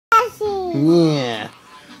Yeah.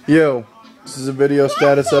 Yo, this is a video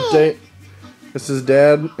status update. This is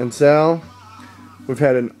Dad and Sal. We've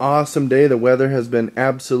had an awesome day. The weather has been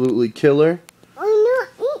absolutely killer. I'm not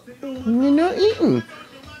eating. You're not eating.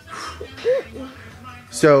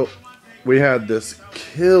 So, we had this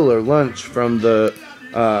killer lunch from the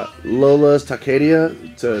Lola's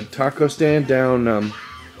Taqueria. It's a taco stand down on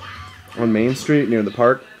Main Street near the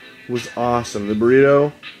park. It was awesome. The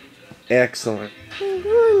burrito, excellent.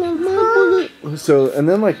 So, and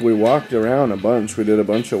then like we walked around a bunch. We did a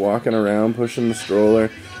bunch of walking around, pushing the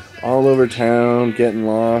stroller all over town, getting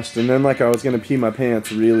lost. And then like I was going to pee my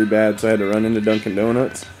pants really bad, so I had to run into Dunkin'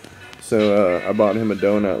 Donuts. So I bought him a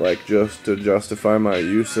donut, like just to justify my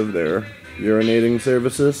use of their urinating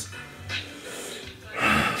services.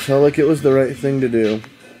 Felt like it was the right thing to do.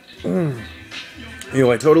 You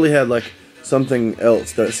know, I totally had like something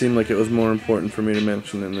else that seemed like it was more important for me to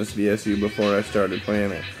mention in this VSU before I started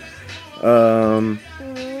playing it.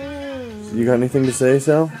 You got anything to say,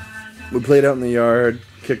 Sal? We played out in the yard,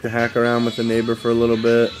 kicked the hack around with the neighbor for a little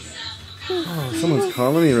bit. Oh, someone's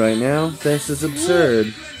calling me right now. This is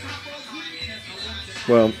absurd.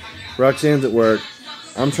 Well, Roxanne's at work.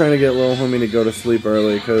 I'm trying to get little homie to go to sleep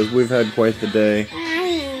early because we've had quite the day.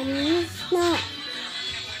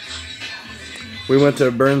 We went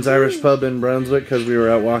to Burns Irish Pub in Brunswick because we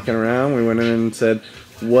were out walking around. We went in and said,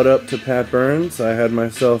 "What up to Pat Burns?" I had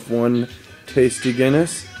myself one tasty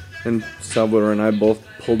Guinness, and Salvador and I both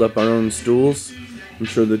pulled up our own stools. I'm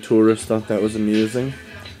sure the tourists thought that was amusing.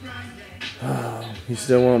 He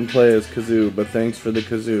still won't play his kazoo, but thanks for the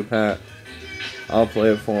kazoo, Pat. I'll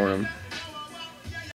play it for him.